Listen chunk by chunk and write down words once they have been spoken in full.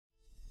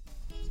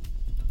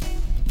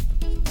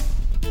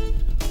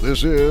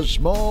This is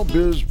Small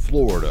Biz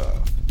Florida,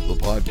 the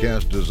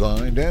podcast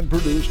designed and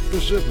produced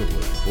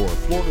specifically for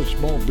Florida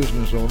small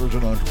business owners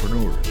and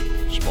entrepreneurs.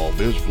 Small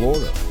Biz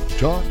Florida,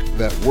 talk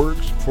that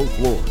works for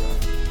Florida.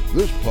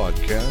 This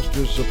podcast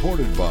is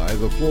supported by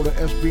the Florida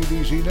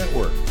SBDC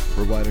Network,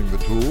 providing the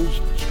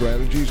tools,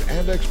 strategies,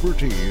 and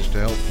expertise to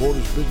help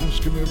Florida's business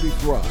community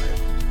thrive.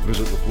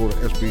 Visit the Florida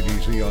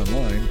SBDC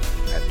online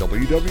at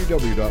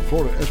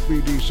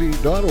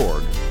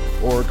www.floridasbdc.org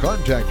or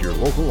contact your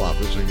local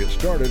office and get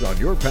started on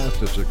your path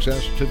to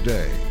success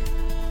today.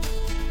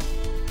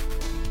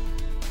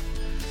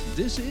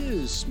 This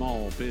is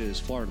Small Biz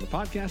Florida, the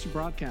podcast and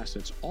broadcast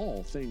that's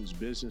all things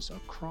business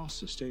across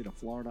the state of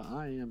Florida.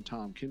 I am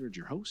Tom Kindred,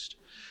 your host,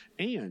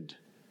 and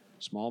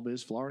Small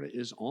Biz Florida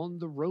is on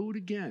the road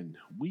again.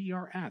 We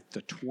are at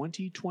the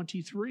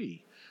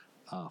 2023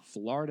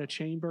 Florida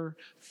Chamber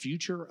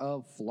Future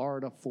of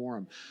Florida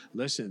Forum.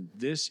 Listen,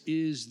 this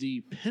is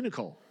the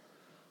pinnacle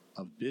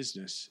of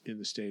business in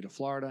the state of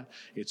Florida.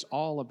 It's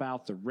all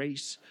about the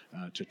race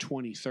to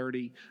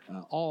 2030,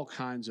 all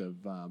kinds of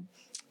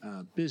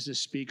business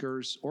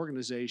speakers,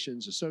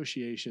 organizations,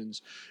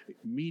 associations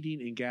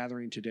meeting and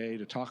gathering today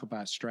to talk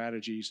about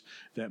strategies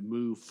that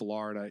move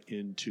Florida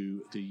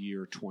into the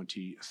year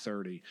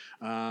 2030.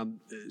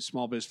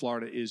 Small Biz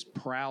Florida is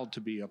proud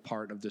to be a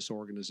part of this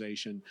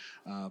organization,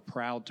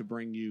 proud to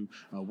bring you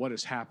what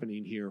is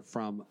happening here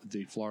from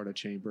the Florida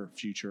Chamber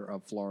Future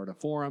of Florida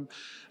Forum.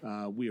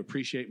 We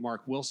appreciate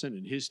Mark Wilson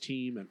and his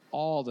team and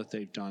all that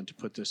they've done to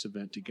put this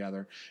event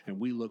together, and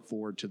we look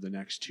forward to the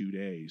next 2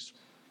 days.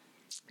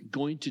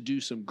 Going to do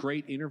some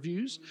great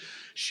interviews,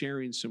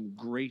 sharing some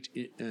great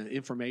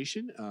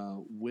information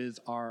with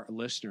our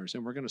listeners.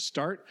 And we're going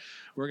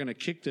to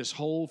kick this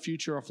whole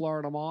Future of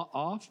Florida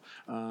off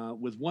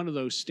with one of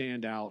those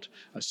standout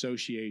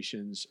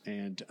associations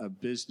and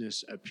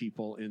business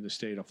people in the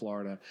state of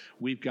Florida.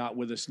 We've got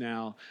with us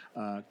now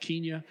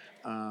Keyna,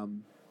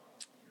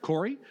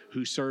 Cory,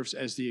 who serves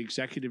as the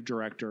executive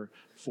director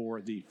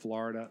for the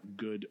Florida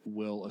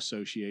Goodwill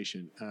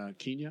Association.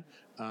 Keyna,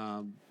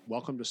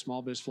 welcome to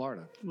Small Biz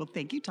Florida. Well,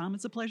 thank you, Tom.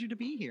 It's a pleasure to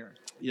be here.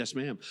 Yes,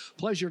 ma'am.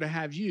 Pleasure to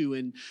have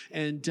you.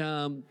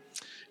 And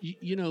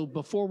you know,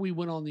 before we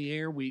went on the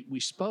air,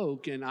 we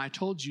spoke, and I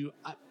told you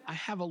I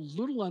have a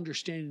little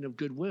understanding of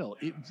Goodwill.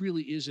 It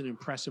really is an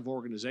impressive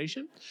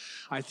organization.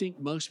 I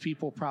think most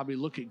people probably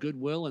look at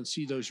Goodwill and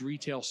see those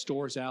retail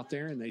stores out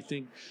there, and they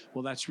think,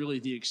 well, that's really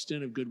the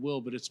extent of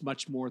Goodwill, but it's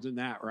much more than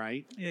that,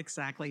 right?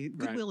 Exactly.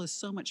 Goodwill is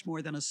so much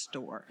more than a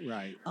store.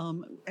 Right.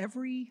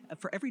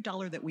 For every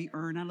dollar that we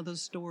earn out of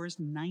those stores,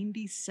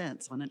 90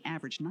 cents on an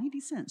average,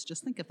 90 cents,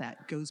 just think of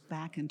that, goes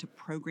back into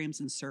programs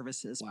and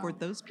services for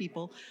those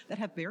people that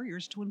have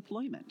barriers to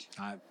employment.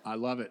 I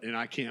love it. And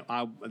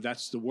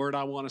that's the word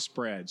I want to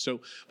spread.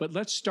 So, but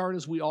let's start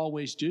as we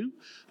always do,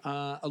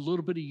 a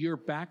little bit of your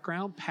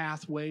background,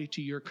 pathway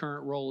to your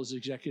current role as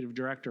executive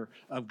director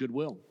of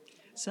Goodwill.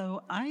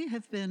 So I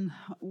have been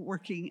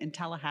working in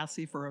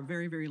Tallahassee for a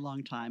very, very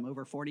long time,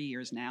 over 40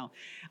 years now,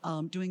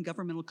 doing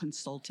governmental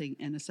consulting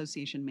and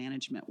association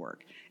management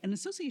work. And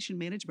association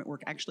management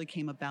work actually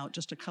came about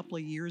just a couple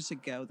of years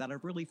ago that I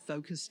really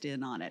focused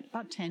in on it,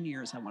 about 10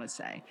 years, I want to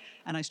say.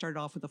 And I started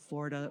off with the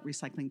Florida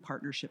Recycling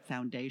Partnership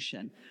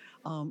Foundation.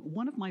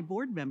 One of my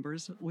board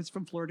members was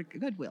from Florida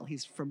Goodwill.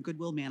 He's from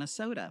Goodwill,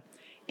 Minnesota.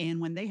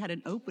 And when they had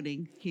an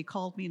opening, he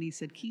called me and he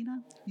said,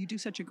 Keyna, you do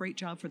such a great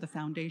job for the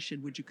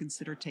foundation. Would you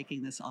consider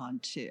taking this on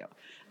too?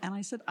 And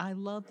I said, I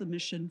love the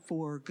mission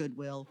for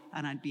Goodwill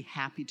and I'd be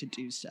happy to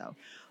do so.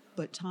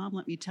 But Tom,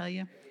 let me tell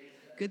you,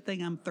 good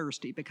thing I'm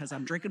thirsty because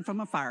I'm drinking from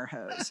a fire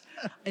hose.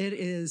 It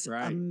is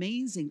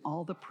amazing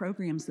all the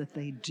programs that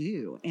they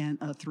do and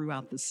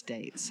throughout the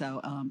state. So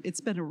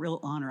it's been a real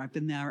honor. I've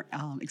been their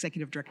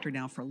executive director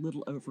now for a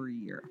little over a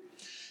year.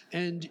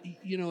 And,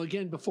 you know,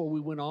 again, before we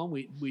went on,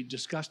 we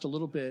discussed a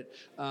little bit,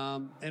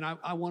 and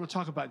I want to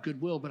talk about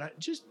Goodwill, but I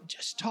just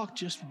talk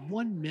just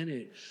 1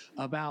 minute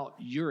about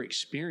your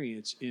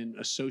experience in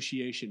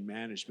association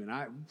management.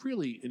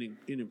 Really an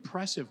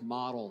impressive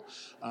model,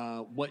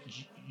 what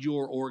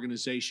your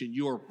organization,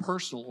 your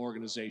personal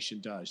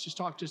organization does. Just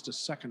talk just a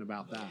second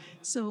about that.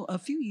 So a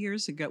few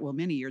years ago, well,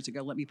 many years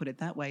ago, let me put it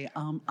that way,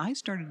 I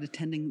started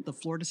attending the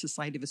Florida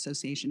Society of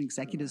Association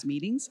Executives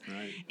meetings.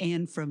 Right.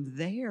 And from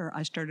there,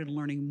 I started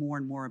learning more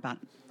and more about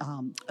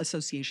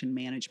association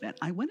management.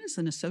 I went as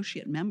an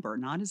associate member,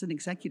 not as an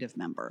executive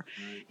member.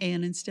 Right.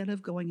 And instead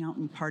of going out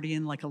and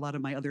partying like a lot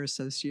of my other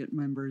associate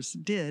members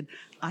did,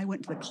 I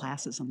went to the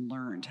classes and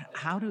learned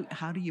how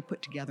do you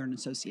put together an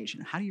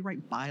association? How do you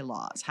write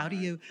bylaws? How do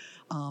you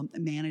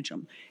manage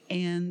them?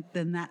 And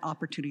then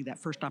that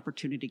first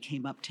opportunity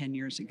came up 10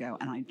 years ago,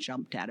 and I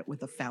jumped at it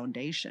with a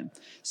foundation.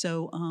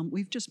 So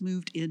we've just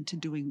moved into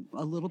doing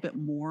a little bit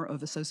more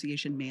of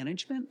association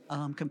management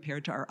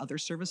compared to our other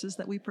services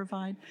that we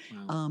provide.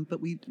 Wow.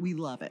 But we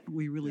love it.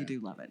 We really do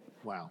love it.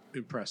 Wow.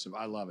 Impressive.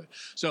 I love it.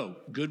 So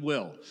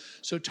Goodwill.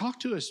 So talk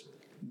to us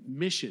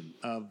mission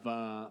of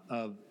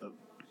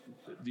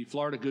the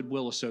Florida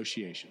Goodwill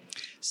Association.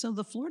 So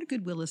the Florida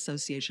Goodwill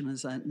Association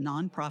is a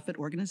nonprofit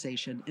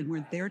organization, and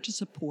we're there to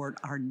support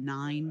our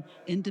 9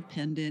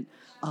 independent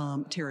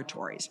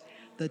territories.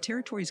 The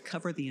territories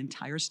cover the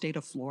entire state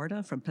of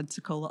Florida, from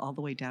Pensacola all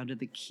the way down to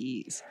the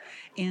Keys.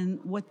 And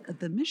what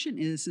the mission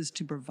is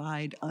to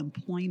provide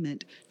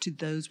employment to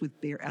those with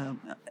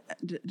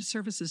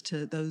services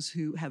to those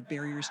who have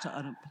barriers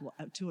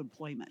to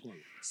employment.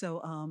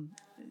 So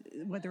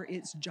whether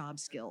it's job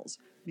skills,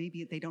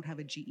 maybe they don't have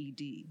a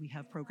GED. We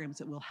have programs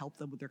that will help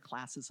them with their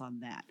classes on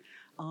that.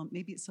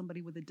 Maybe it's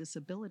somebody with a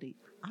disability.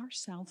 Our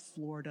South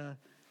Florida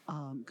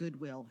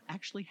Goodwill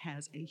actually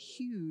has a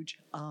huge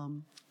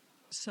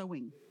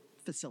sewing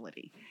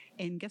facility.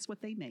 And guess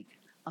what they make?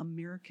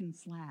 American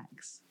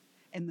flags.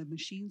 And the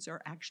machines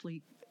are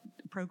actually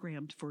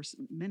programmed for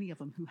many of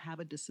them who have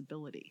a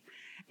disability.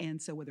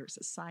 And so whether it's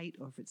a sight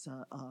or if it's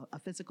a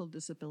physical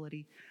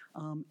disability,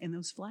 and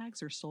those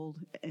flags are sold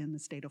in the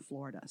state of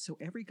Florida. So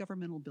every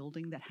governmental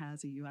building that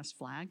has a U.S.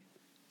 flag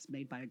is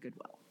made by a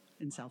Goodwill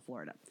in South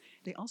Florida.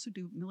 They also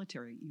do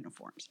military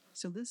uniforms.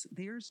 So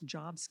there's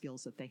job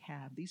skills that they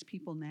have. These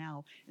people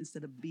now,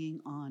 instead of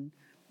being on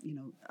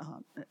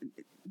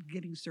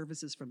getting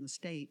services from the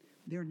state,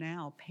 they're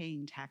now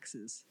paying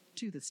taxes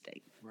to the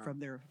state from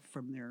their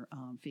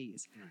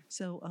fees. Right.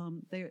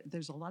 So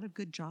there's a lot of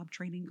good job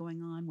training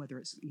going on, whether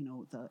it's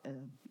the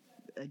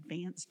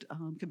advanced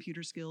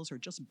computer skills or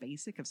just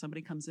basic. If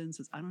somebody comes in and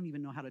says, I don't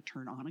even know how to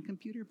turn on a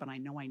computer, but I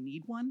know I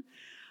need one,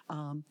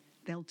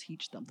 they'll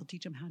teach them. They'll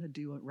teach them how to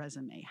do a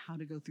resume, how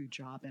to go through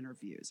job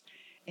interviews.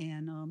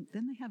 And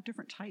then they have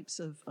different types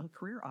of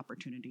career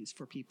opportunities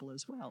for people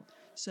as well.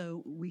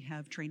 So we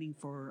have training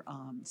for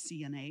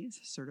CNAs,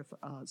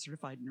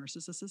 certified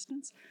nurses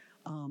assistants,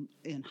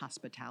 in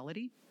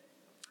hospitality,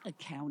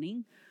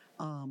 accounting,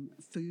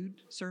 food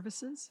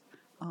services.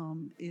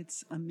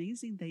 It's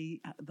amazing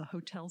the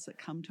hotels that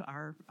come to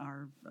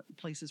our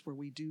places where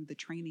we do the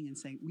training and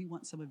say, we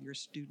want some of your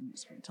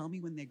students. Tell me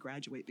when they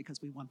graduate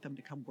because we want them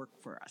to come work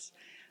for us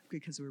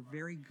because we're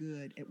very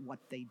good at what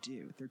they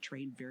do. They're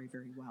trained very,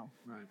 very well.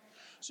 Right.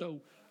 So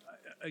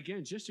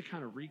again, just to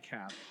kind of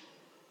recap,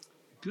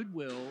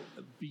 Goodwill,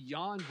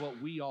 beyond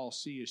what we all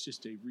see as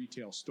just a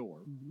retail store,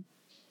 mm-hmm.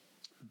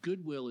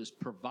 Goodwill is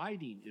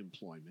providing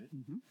employment.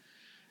 Mm-hmm.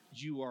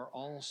 You are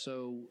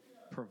also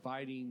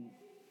providing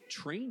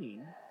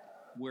training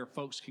where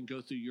folks can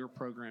go through your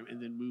program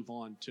and then move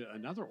on to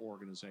another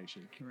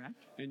organization. Correct.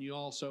 And you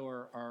also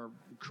are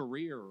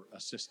career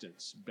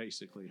assistants,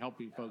 basically,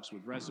 helping folks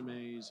with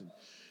resumes and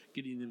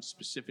getting them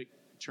specific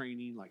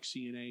training like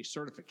CNA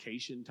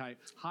certification type,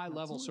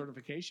 high-level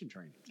certification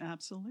training.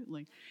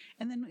 Absolutely.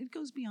 And then it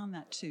goes beyond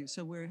that, too.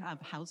 So we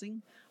have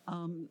housing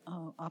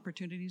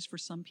opportunities for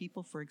some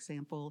people. For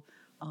example,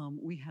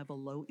 we have a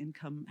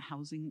low-income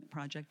housing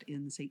project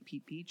in the St.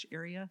 Pete Beach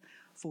area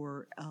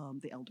for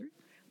the elderly.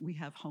 We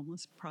have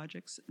homeless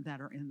projects that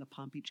are in the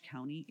Palm Beach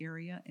County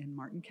area and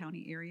Martin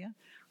County area,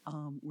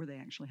 where they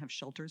actually have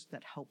shelters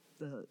that help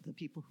the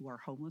people who are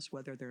homeless,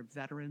 whether they're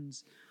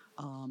veterans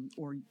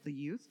or the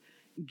youth,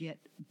 get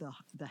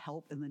the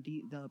help and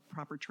the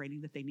proper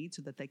training that they need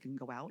so that they can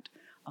go out.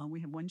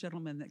 We have one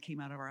gentleman that came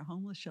out of our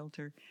homeless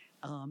shelter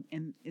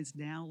and is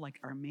now like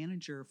our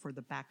manager for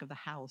the back of the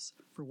house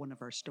for one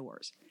of our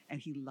stores. And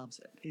he loves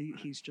it.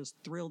 He's just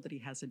thrilled that he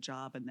has a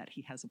job and that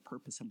he has a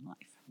purpose in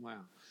life.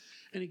 Wow.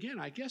 And again,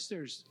 I guess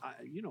there's,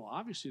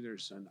 obviously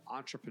there's an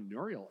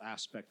entrepreneurial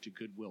aspect to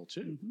Goodwill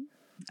too. Mm-hmm.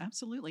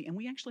 Absolutely. And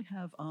we actually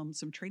have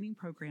some training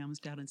programs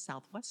down in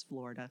Southwest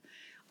Florida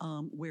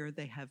where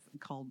they have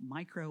called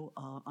micro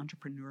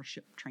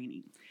entrepreneurship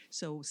training.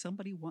 So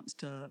somebody wants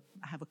to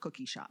have a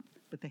cookie shop,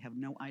 but they have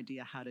no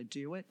idea how to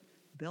do it.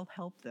 They'll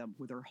help them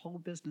with their whole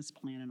business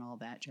plan and all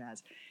that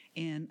jazz.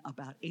 And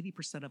about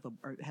 80% of them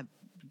have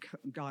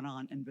gone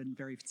on and been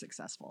very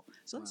successful.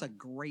 So that's a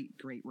great,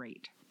 great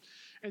rate.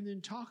 And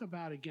then talk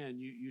about, again,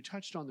 you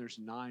touched on there's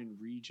 9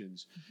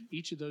 regions. Mm-hmm.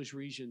 Each of those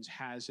regions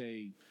has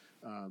a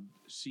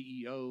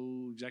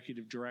CEO,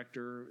 executive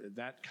director,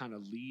 that kind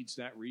of leads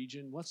that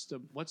region. What's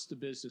the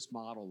business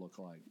model look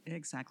like?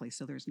 Exactly.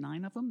 So there's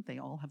 9 of them. They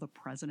all have a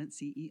president,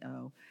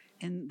 CEO,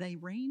 and they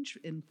range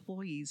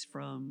employees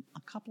from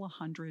a couple of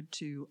hundred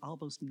to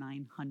almost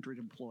 900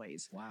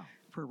 employees. Wow.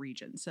 Per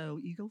region. So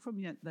you go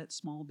from that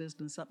small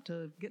business up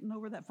to getting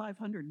over that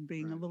 500 and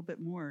being a little bit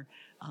more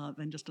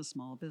than just a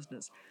small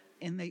business.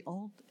 And they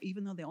all,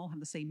 even though they all have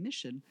the same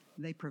mission,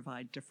 they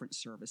provide different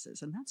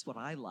services. And that's what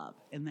I love.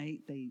 And they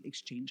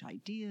exchange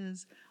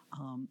ideas.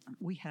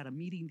 We had a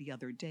meeting the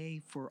other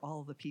day for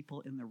all the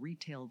people in the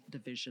retail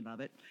division of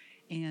it.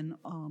 And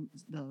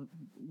the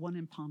one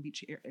in Palm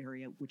Beach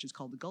area, which is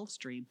called the Gulf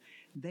Stream,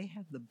 they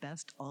have the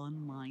best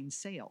online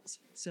sales.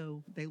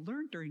 So they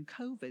learned during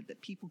COVID that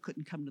people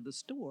couldn't come to the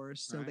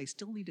stores, so they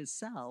still need to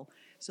sell.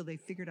 So they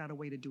figured out a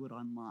way to do it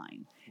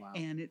online. Wow.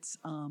 And it's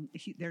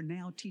they're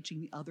now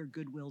teaching the other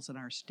Goodwills in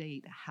our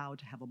state how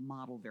to have a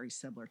model very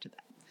similar to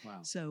that. Wow.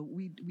 So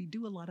we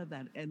do a lot of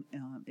that and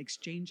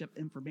exchange of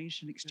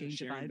information,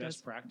 exchange of ideas.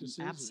 Best practices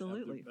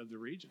absolutely. Of the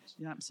regions.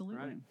 Yeah, absolutely.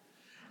 Right.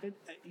 And,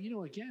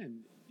 again,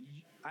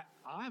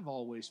 I've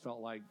always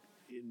felt like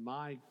in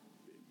my,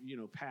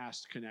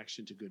 past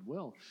connection to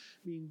Goodwill,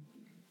 I mean,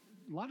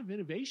 a lot of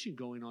innovation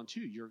going on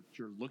too. You're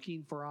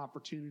looking for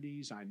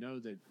opportunities. I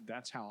know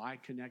that's how I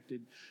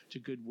connected to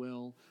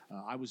Goodwill.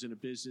 I was in a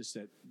business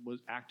that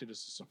acted as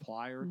a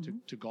supplier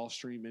to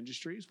Gulfstream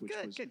Industries, which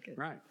was good.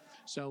 Right.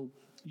 So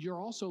you're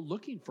also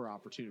looking for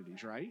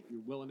opportunities, right?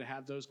 You're willing to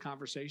have those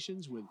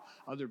conversations with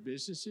other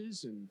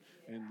businesses and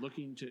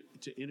looking to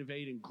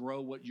innovate and grow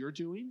what you're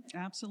doing.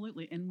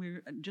 Absolutely. And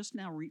we're just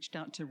now reached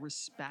out to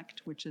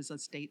Respect, which is a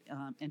state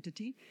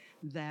entity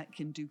that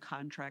can do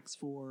contracts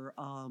for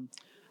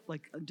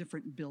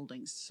different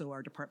buildings. So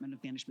our Department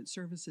of Management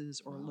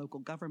Services or local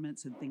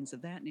governments and things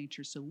of that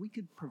nature. So we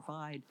could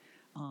provide,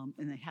 and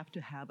they have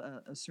to have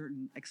a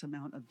certain X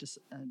amount of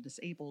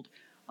disabled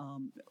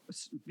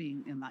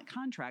being in that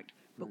contract,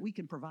 but we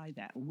can provide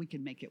that and we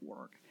can make it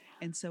work.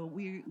 And so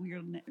we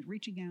are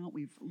reaching out.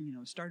 We've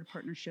started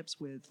partnerships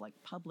with like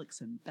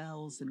Publix and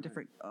Bell's and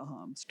different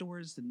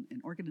stores and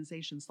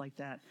organizations like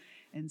that.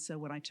 And so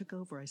when I took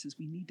over, I says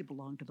we need to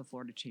belong to the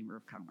Florida Chamber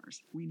of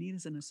Commerce. We need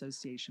as an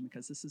association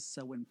because this is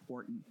so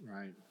important.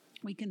 Right.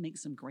 We can make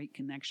some great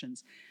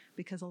connections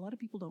because a lot of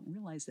people don't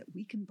realize that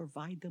we can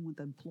provide them with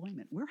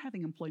employment. We're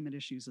having employment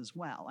issues as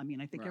well. I mean,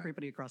 I think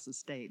everybody across the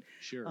state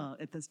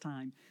at this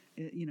time,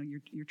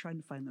 you're trying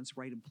to find those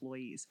right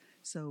employees.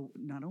 So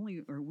not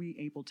only are we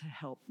able to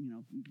help,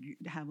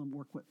 have them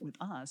work with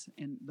us,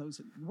 and those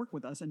that work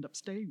with us end up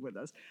staying with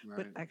us,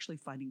 but actually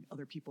finding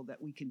other people that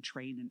we can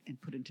train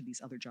and put into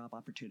these other job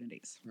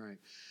opportunities. Right.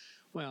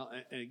 Well,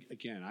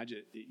 again,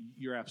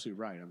 you're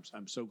absolutely right.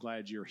 I'm so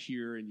glad you're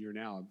here and you're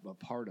now a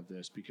part of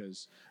this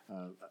because,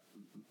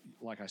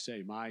 like I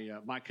say,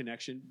 my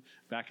connection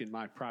back in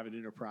my private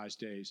enterprise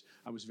days,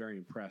 I was very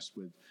impressed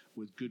with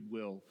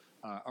Goodwill,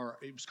 or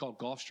it was called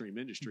Gulfstream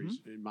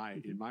Industries in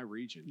my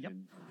region,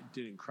 and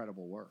did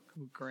incredible work.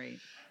 Great.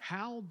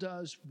 How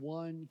does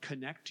one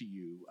connect to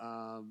you?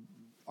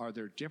 Are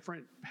there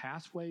different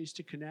pathways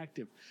to connect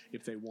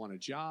if they want a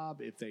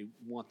job, if they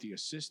want the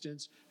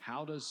assistance?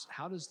 How does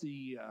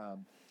the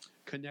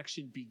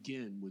connection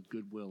begin with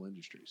Goodwill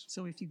Industries?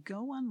 So if you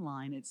go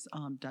online, it's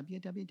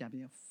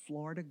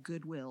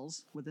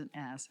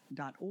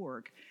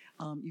www.floridagoodwills.org.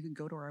 You can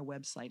go to our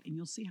website and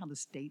you'll see how the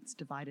state's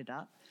divided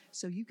up.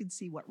 So you can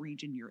see what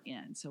region you're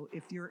in. So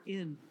if you're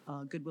in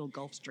Goodwill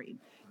Gulfstream,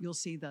 you'll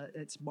see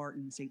it's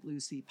Martin, St.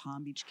 Lucie,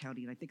 Palm Beach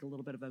County, and I think a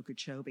little bit of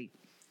Okeechobee.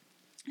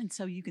 And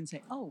so you can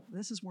say, oh,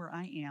 this is where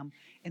I am,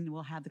 and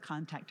we'll have the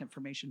contact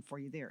information for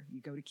you there.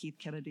 You go to Keith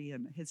Kennedy,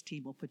 and his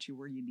team will put you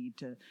where you need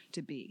to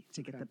be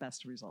to get the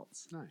best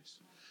results. Nice.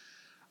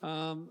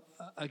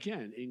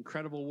 Again,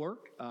 incredible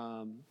work.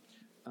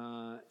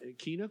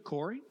 Keyna,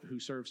 Cory, who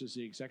serves as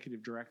the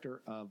executive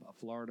director of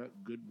Florida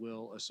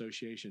Goodwill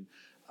Association.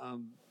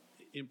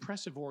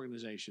 Impressive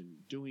organization,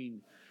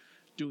 doing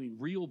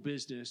real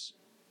business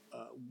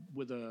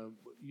with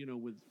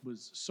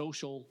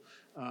social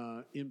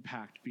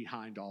impact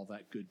behind all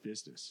that good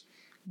business.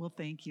 Well,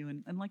 thank you.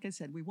 And like I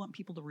said, we want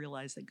people to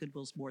realize that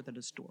Goodwill's more than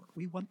a store.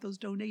 We want those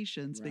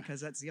donations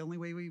because that's the only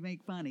way we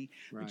make money.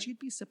 Right. But you'd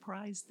be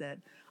surprised that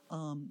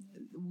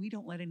we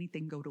don't let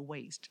anything go to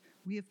waste.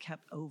 We have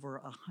kept over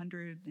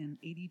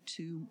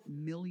 182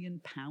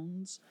 million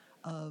pounds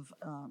of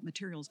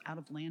materials out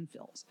of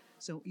landfills.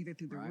 So either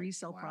through the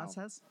resale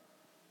process,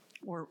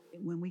 or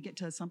when we get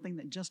to something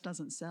that just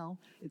doesn't sell,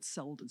 it's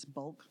sold as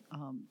bulk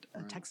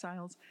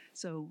textiles.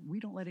 So we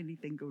don't let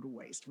anything go to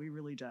waste. We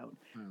really don't.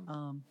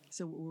 Wow.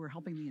 So we're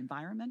helping the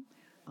environment.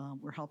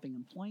 We're helping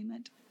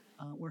employment.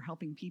 We're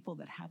helping people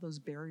that have those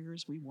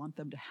barriers. We want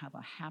them to have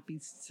a happy,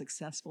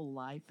 successful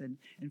life and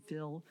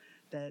feel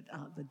that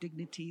the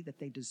dignity that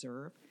they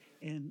deserve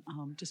and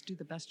just do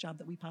the best job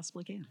that we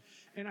possibly can.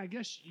 And I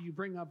guess you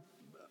bring up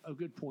a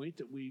good point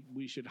that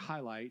we should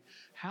highlight.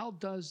 How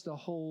does the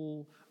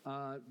whole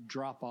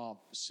drop-off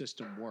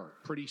system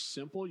work? Pretty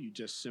simple. You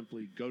just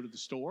simply go to the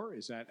store.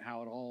 Is that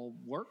how it all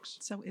works?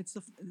 So it's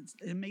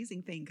an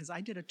amazing thing because I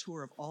did a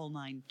tour of all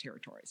 9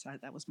 territories.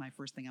 That was my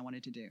first thing I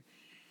wanted to do.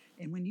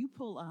 And when you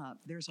pull up,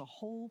 there's a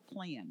whole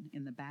plan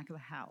in the back of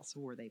the house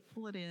where they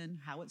pull it in,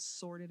 how it's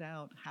sorted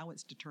out, how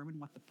it's determined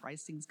what the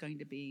pricing is going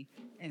to be,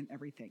 and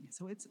everything.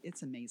 So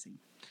it's amazing.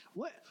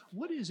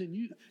 What is, and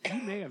you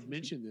may have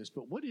mentioned this,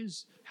 but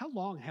how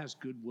long has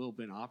Goodwill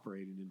been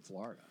operating in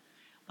Florida?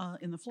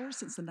 In the Florida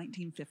since the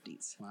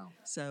 1950s. Wow.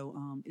 So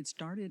it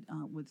started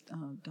with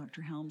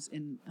Dr. Helms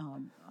in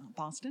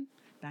Boston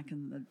back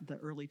in the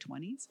early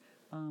 20s,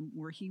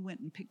 where he went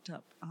and picked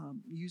up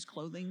used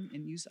clothing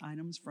and used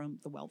items from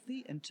the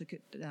wealthy and took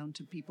it down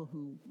to people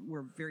who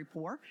were very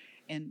poor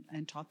and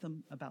taught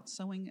them about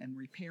sewing and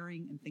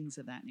repairing and things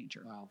of that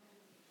nature. Wow.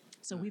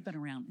 So we've been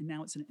around, and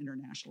now it's an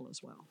international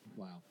as well.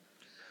 Wow.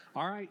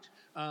 All right.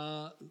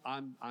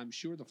 I'm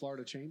sure the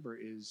Florida Chamber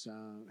is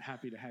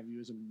happy to have you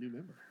as a new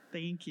member.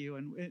 Thank you.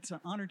 And it's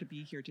an honor to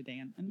be here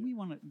today. And we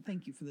want to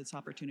thank you for this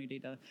opportunity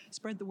to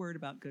spread the word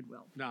about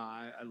Goodwill.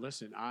 No,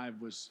 listen, I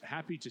was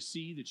happy to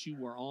see that you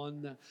were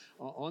on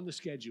the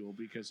schedule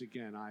because,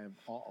 again, I have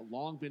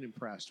long been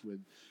impressed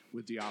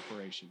with the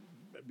operation.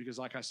 Because,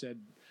 like I said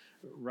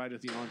right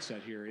at the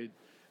onset here,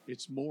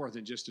 it's more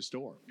than just a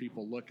store.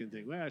 People look and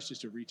think, well, it's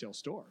just a retail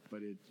store. But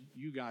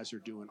you guys are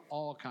doing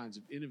all kinds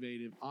of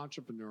innovative,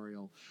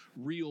 entrepreneurial,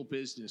 real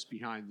business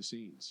behind the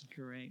scenes.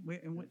 Great.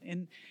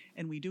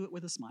 And we do it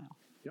with a smile.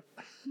 Yep.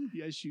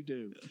 Yes, you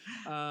do.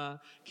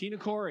 Keyna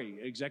Cory,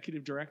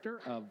 Executive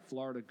Director of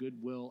Florida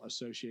Goodwill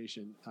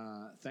Association.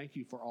 Thank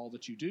you for all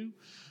that you do.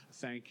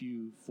 Thank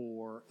you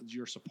for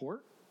your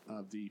support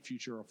of the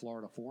Future of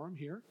Florida Forum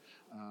here.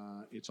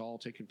 It's all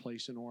taking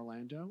place in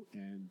Orlando,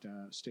 and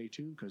stay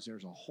tuned because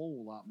there's a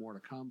whole lot more to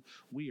come.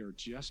 We are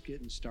just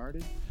getting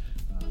started.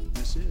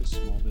 This is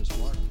Small Biz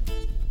Florida.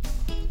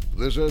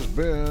 This has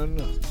been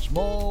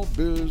Small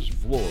Biz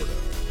Florida,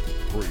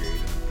 created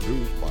and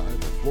produced by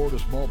the Florida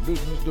Small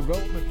Business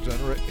Development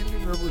Center at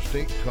Indian River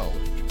State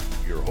College.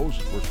 Your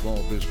host for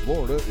Small Biz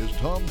Florida is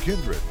Tom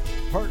Kindred.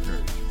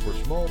 Partners for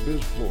Small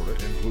Biz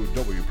Florida include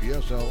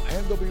WPSL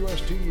and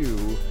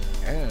WSTU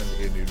and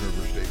Indian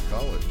River State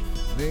College,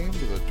 named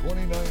the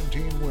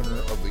 2019 winner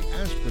of the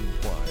Aspen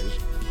Prize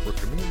for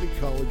Community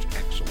College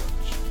Excellence.